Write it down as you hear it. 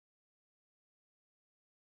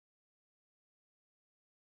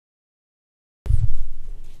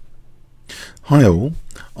Hi all,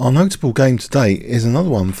 our notable game today is another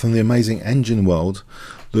one from the amazing engine world,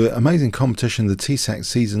 the amazing competition, the TCEC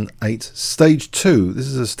Season 8 Stage 2. This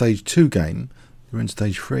is a Stage 2 game. We're in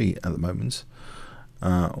Stage 3 at the moment,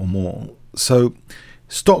 or more. So,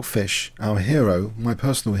 Stockfish, our hero, my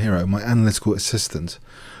personal hero, my analytical assistant,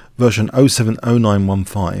 version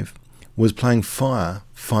 070915, was playing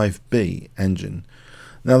Fire5B engine.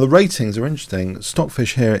 Now the ratings are interesting.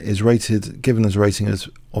 Stockfish here is rated, given as a rating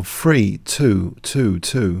of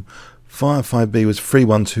 3222. Fire5B was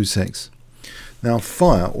 3126. Now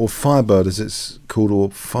Fire, or Firebird as it's called,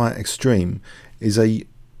 or Fire xTreme, is a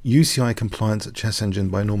UCI compliant chess engine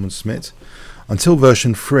by Schmidt. Until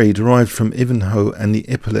version 3, derived from IvanHoe and the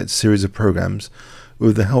Ippolit series of programs,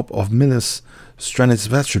 with the help of Milos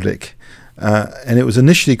Stanisavljevic. And it was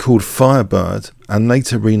initially called Firebird and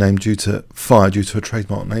later renamed due to a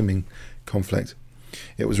trademark naming conflict.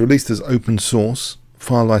 It was released as open source,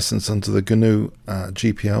 file licensed under the GNU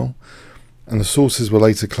GPL, and the sources were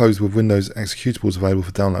later closed with Windows executables available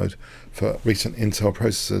for download for recent Intel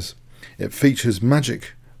processors. It features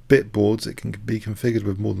magic bitboards. It can be configured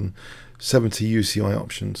with more than 70 UCI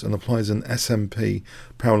options and applies an SMP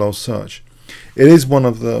parallel search. It is one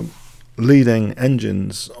of the leading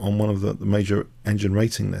engines on one of the major engine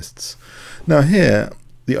rating lists. Now here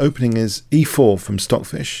the opening is E4 from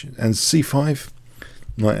Stockfish and C5,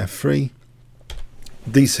 knight F3,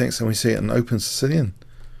 D6, and we see an open Sicilian,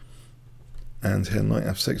 and here knight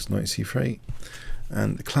F6, knight C3,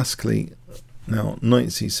 and classically now knight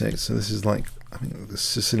C6. So this is like, I think, the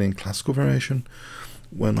Sicilian classical variation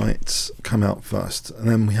where knights come out first, and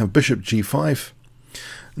then we have bishop G5.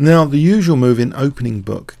 Now the usual move in opening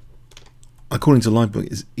book, according to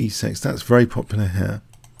Livebook, is E6. That's very popular here.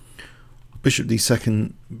 Bishop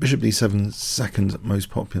D7 second most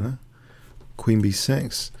popular. Queen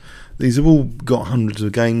B6. These have all got hundreds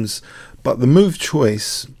of games, but the move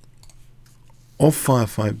choice of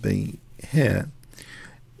Fire5B here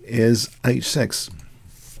is H6.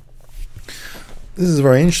 This is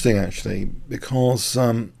very interesting actually, because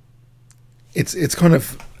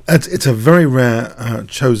it's a very rare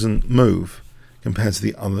chosen move compared to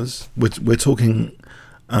the others. We're talking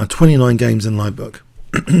 29 games in Livebook.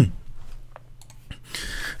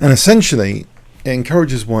 And essentially it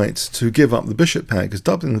encourages white to give up the bishop pair, because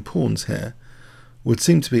doubling the pawns here would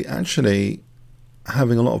seem to be actually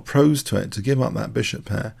having a lot of pros to it, to give up that bishop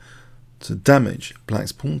pair to damage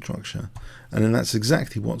black's pawn structure. And then that's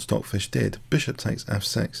exactly what Stockfish did. Bishop takes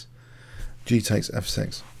F6, G takes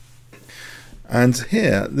F6. And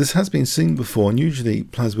here, this has been seen before, and usually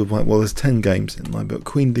plays with white. Well, there's 10 games in my book.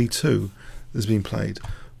 Queen D2 has been played,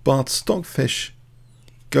 but Stockfish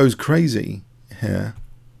goes crazy here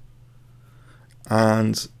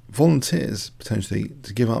and volunteers potentially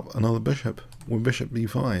to give up another bishop with bishop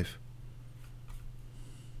B5.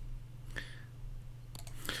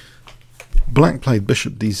 Black played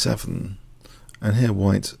bishop D7, and here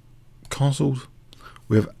white castled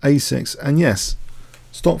with A6. And yes,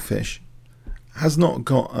 Stockfish has not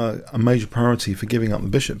got a major priority for giving up the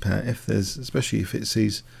bishop pair, especially if it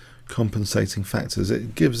sees compensating factors.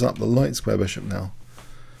 It gives up the light square bishop now.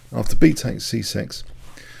 After b takes c6,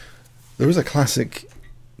 there is a classic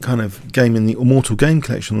kind of game in the Immortal Game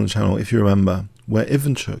Collection on the channel, if you remember, where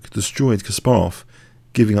Ivanchuk destroyed Kasparov,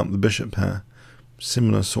 giving up the bishop pair.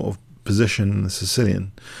 Similar sort of position in the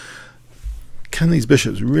Sicilian. Can these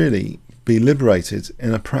bishops really be liberated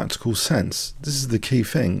in a practical sense? This is the key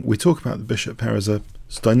thing. We talk about the bishop pair as a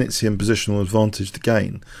Stanisavljevic positional advantage to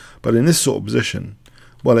gain, but in this sort of position,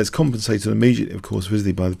 well, it's compensated immediately, of course,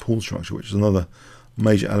 visually by the pawn structure, which is another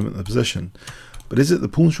major element of the position. But is it the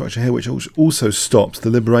pawn structure here which also stops the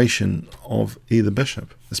liberation of either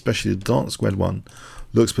bishop? Especially the dark squared one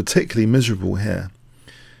looks particularly miserable here.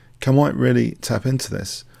 Can white really tap into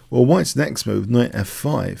this? Well, white's next move, knight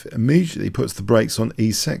f5, immediately puts the brakes on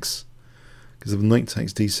e6, because the knight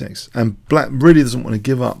takes d6, and black really doesn't want to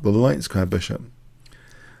give up the light square bishop.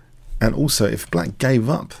 And also, if black gave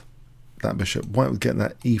up that bishop, white would get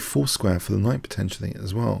that e4 square for the knight potentially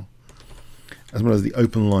as well as the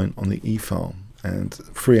open line on the e file, and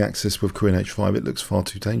free axis with queen h5. It looks far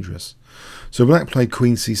too dangerous. So black played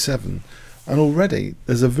queen c7, and already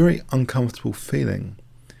there's a very uncomfortable feeling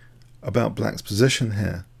about black's position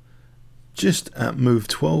here. Just at move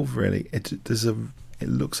 12, really, it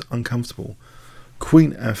looks uncomfortable.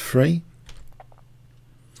 Queen f3,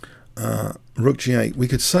 rook g8. We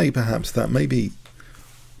could say perhaps that maybe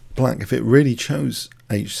black, if it really chose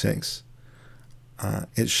h6,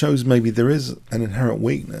 it shows maybe there is an inherent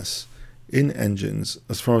weakness in engines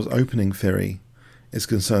as far as opening theory is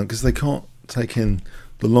concerned, because they can't take in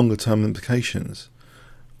the longer term implications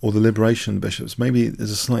or the liberation of the bishops. Maybe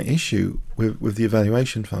there's a slight issue with the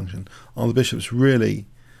evaluation function. Are the bishops really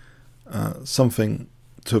something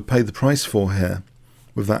to pay the price for here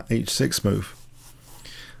with that h6 move?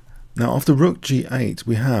 Now after rook g8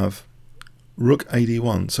 we have rook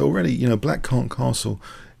ad1. So already, you know, black can't castle,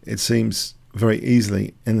 it seems, very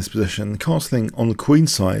easily in this position. Castling on the queen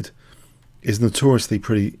side is notoriously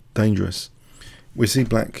pretty dangerous. We see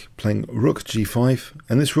black playing rook g5,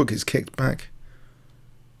 and this rook is kicked back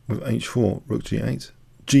with h4, rook g8,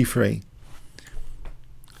 g3.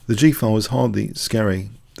 The g file is hardly scary.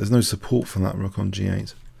 There's no support for that rook on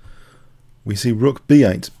g8. We see rook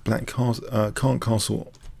b8. Black can't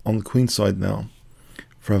castle on the queen side now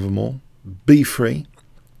forevermore. b3,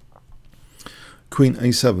 queen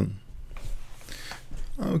a7.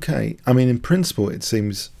 Okay, I mean, in principle it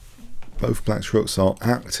seems both black's rooks are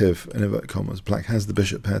active in inverted commas. Black has the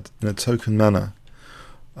bishop pair in a token manner.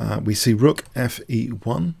 We see rook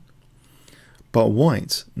fe1, but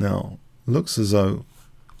white now looks as though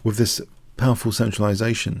with this powerful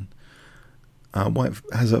centralization, white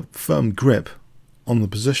has a firm grip on the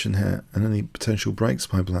position here and any potential breaks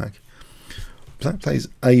by black. Black plays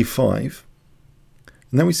a5,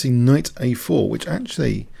 and then we see knight a4, which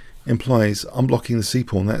actually implies unblocking the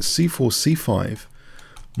c-pawn. That c4, c5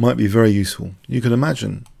 might be very useful. You can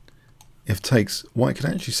imagine if takes, white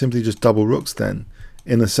can actually simply just double rooks then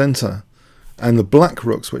in the center, and the black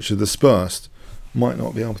rooks, which are dispersed, might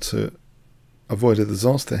not be able to avoid a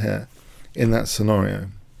disaster here in that scenario.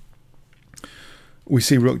 We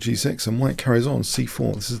see rook g6 and white carries on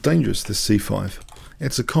c4. This is dangerous, this c5.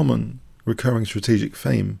 It's a common recurring strategic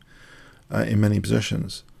theme in many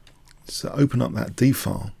positions. So open up that d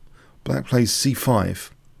file. Black plays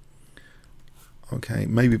c5. Okay,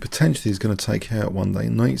 maybe potentially he's going to take care at one day.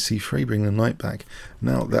 Knight c3, bring the knight back.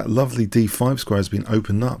 Now that lovely d5 square has been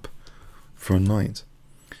opened up for a knight.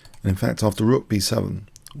 And in fact, after rook b7,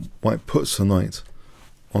 white puts the knight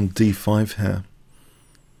on d5 here.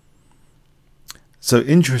 So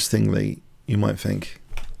interestingly, you might think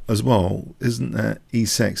as well, isn't there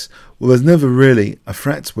e6? Well, there's never really a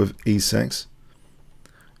threat with e6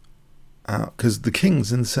 because the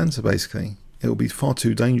king's in the center basically. It will be far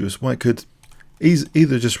too dangerous. White could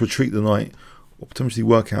either just retreat the knight or potentially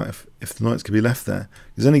work out if the knights could be left there.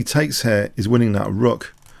 Because any takes here is winning that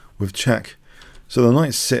rook with check. So the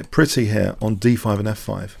knights sit pretty here on d5 and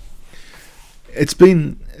f5.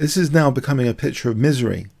 This is now becoming a picture of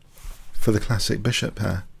misery for the classic bishop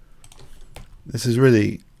pair. This is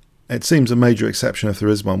really, it seems a major exception if there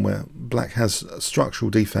is one, where black has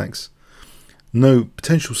structural defects. No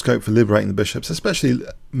potential scope for liberating the bishops, especially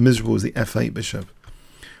miserable as the f8 bishop.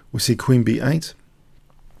 We see queen b8.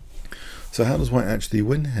 So how does white actually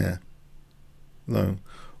win here? No.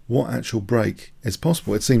 What actual break is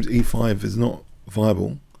possible? It seems e5 is not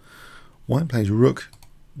viable. White plays rook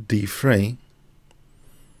d3.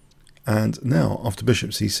 And now, after bishop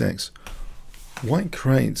c6, white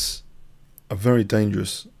creates a very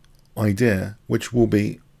dangerous idea, which will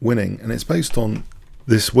be winning. And it's based on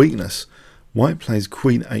this weakness. White plays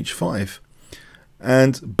queen h5.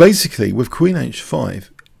 And basically, with queen h5,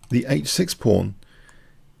 the h6 pawn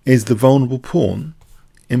is the vulnerable pawn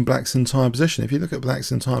in black's entire position. If you look at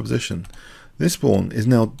black's entire position, this pawn is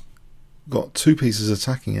now got two pieces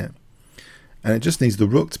attacking it, and it just needs the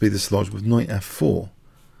rook to be dislodged with knight f4,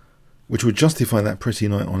 which would justify that pretty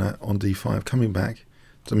knight on d5 coming back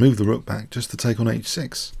to move the rook back just to take on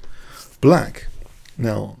h6. Black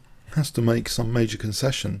now has to make some major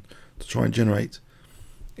concession to try and generate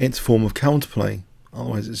its form of counterplay.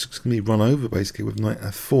 Otherwise it's just going to be run over basically with knight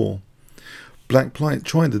f4. Black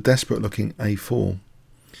tried the desperate looking a4.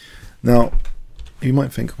 Now you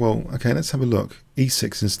might think, well, okay, let's have a look.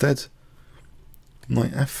 e6 instead.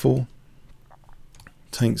 Knight f4.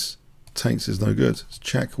 Takes is no good. It's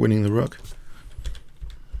check, winning the rook.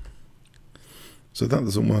 So that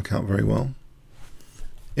doesn't work out very well.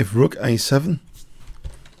 If rook a7,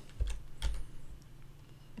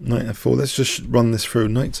 knight f4, let's just run this through.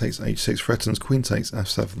 Knight takes h6, threatens, queen takes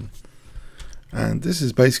f7. And this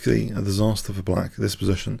is basically a disaster for black, this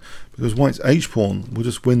position, because white's h-pawn will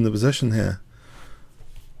just win the position here.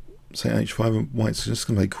 Say h5, and white's just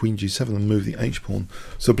going to play queen g7 and move the h-pawn.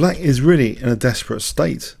 So black is really in a desperate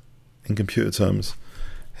state in computer terms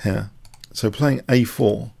here. So playing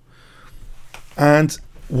a4, and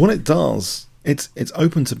what it does, it's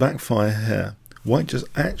open to backfire here. White just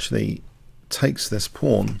actually takes this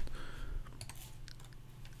pawn.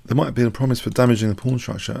 There might have been a promise for damaging the pawn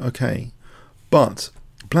structure, okay, but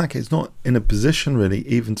black is not in a position really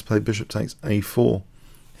even to play bishop takes a4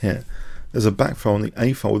 here. There's a backfire on the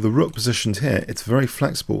a file with the rook positioned here. It's very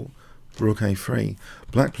flexible rook a3.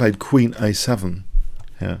 Black played queen a7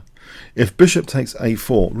 here. If bishop takes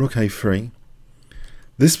a4, rook a3,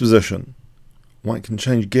 this position, white can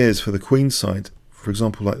change gears for the queen side, for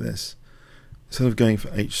example like this. Instead of going for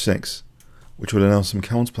h6, which would allow some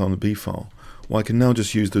counterplay on the b file, white can now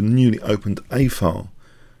just use the newly opened a file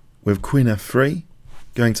with queen f3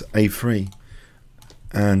 going to a3,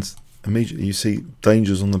 and immediately you see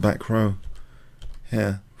dangers on the back row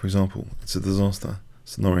here. For example, it's a disaster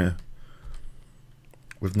scenario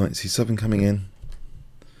with knight c7 coming in.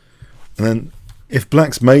 And then if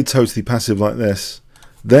black's made totally passive like this,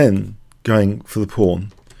 then going for the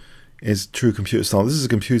pawn is true computer style. This is a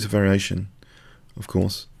computer variation, of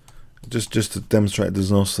course, just to demonstrate a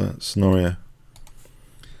disaster scenario.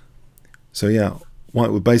 So yeah,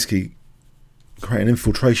 white would basically create an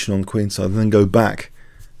infiltration on the queen side and then go back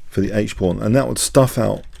for the h pawn, and that would stuff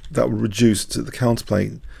out, that would reduce to the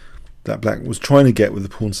counterplay that black was trying to get with the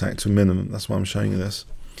pawn sack to a minimum. That's why I'm showing you this,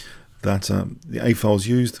 that the a file is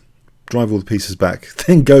used, drive all the pieces back,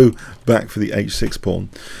 then go back for the h6 pawn.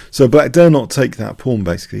 So black dare not take that pawn.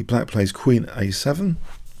 Basically black plays queen a7,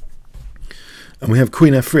 and we have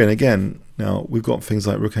queen f3, and again now we've got things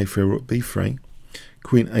like rook a3, rook b3,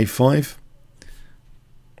 queen a5,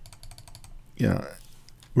 yeah,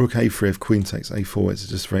 rook a3 if queen takes a4 is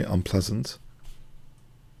just very unpleasant.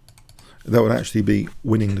 That would actually be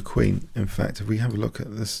winning the queen. In fact, if we have a look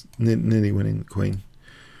at this, nearly winning the queen.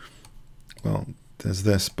 Well, there's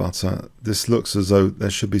this, but this looks as though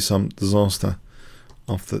there should be some disaster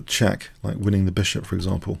after check, like winning the bishop, for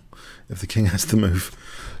example, if the king has to move.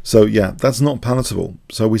 So yeah, that's not palatable.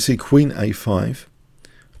 So we see queen a5,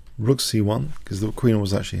 rook c1, because the queen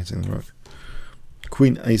was actually hitting the rook.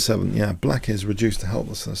 Queen a7, yeah, black is reduced to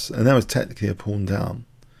helplessness, and now it's technically a pawn down.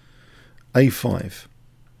 a5.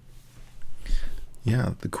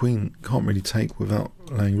 Yeah, the queen can't really take without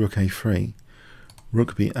laying rook a3.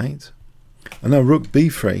 Rook b8. And now rook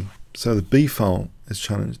b3. So the b file is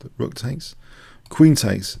challenged. Rook takes. Queen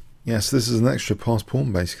takes. Yes, this is an extra passed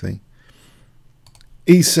pawn basically.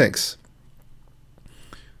 e6.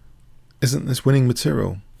 Isn't this winning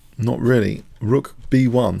material? Not really. Rook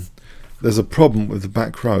b1. There's a problem with the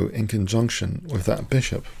back row in conjunction with that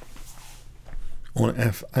bishop on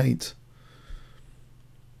f8.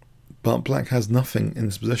 But black has nothing in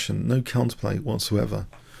this position, no counterplay whatsoever.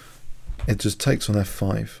 It just takes on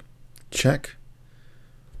f5. Check.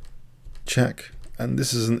 Check. And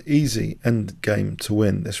this is an easy end game to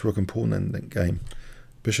win, this rook and pawn end game.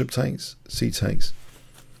 Bishop takes, c takes.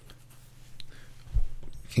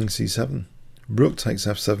 King c7. Rook takes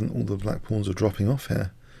f7, all the black pawns are dropping off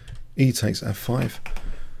here. E takes f5.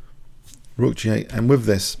 Rook g8, and with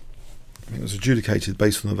this, it was adjudicated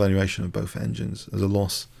based on the valuation of both engines as a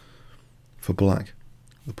loss for black.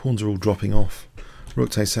 The pawns are all dropping off. Rook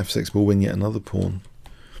takes f6 will win yet another pawn.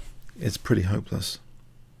 It's pretty hopeless.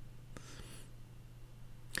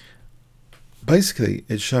 Basically,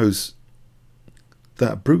 it shows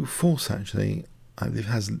that brute force actually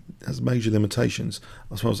has major limitations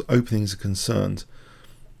as far as openings are concerned.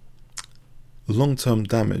 Long-term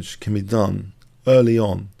damage can be done early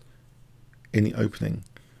on in the opening,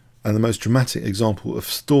 and the most dramatic example of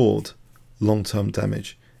stored long-term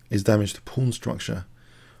damage is damage to pawn structure.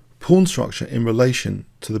 Pawn structure in relation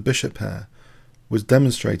to the bishop pair was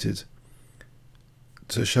demonstrated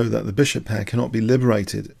to show that the bishop pair cannot be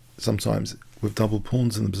liberated sometimes with double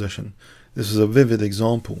pawns in the position. This is a vivid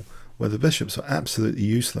example where the bishops are absolutely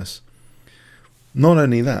useless. Not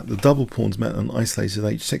only that, the double pawns meant an isolated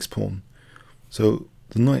h6 pawn. So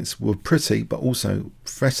the knights were pretty but also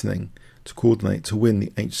threatening to coordinate to win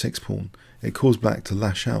the h6 pawn. It caused black to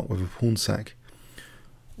lash out with a pawn sack.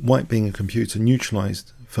 White, being a computer,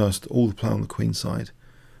 neutralized first all the play on the queen side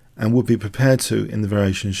and would be prepared to, in the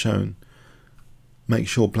variation shown, make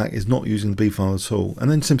sure black is not using the b file at all, and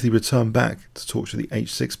then simply return back to torture the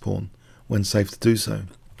h6 pawn when safe to do so.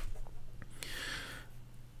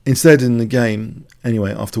 Instead, in the game,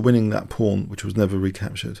 anyway, after winning that pawn, which was never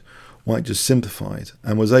recaptured, white just simplified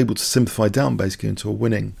and was able to simplify down basically into a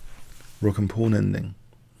winning rook and pawn ending.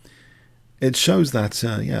 It shows that,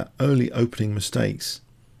 yeah, early opening mistakes,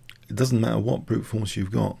 it doesn't matter what brute force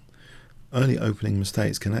you've got, early opening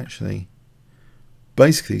mistakes can actually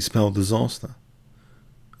basically spell disaster.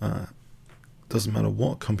 Doesn't matter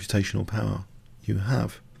what computational power you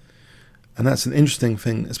have. And that's an interesting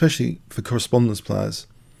thing, especially for correspondence players.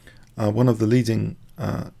 One of the leading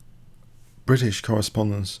British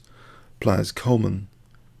correspondence players,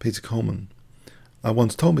 Peter Coleman,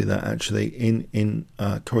 once told me that actually in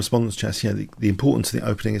correspondence chess. Yeah, the importance of the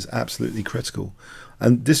opening is absolutely critical,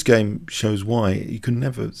 and this game shows why. You can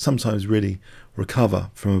never sometimes really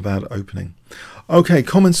recover from a bad opening. Okay,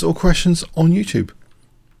 comments or questions on YouTube?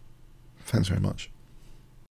 Thanks very much.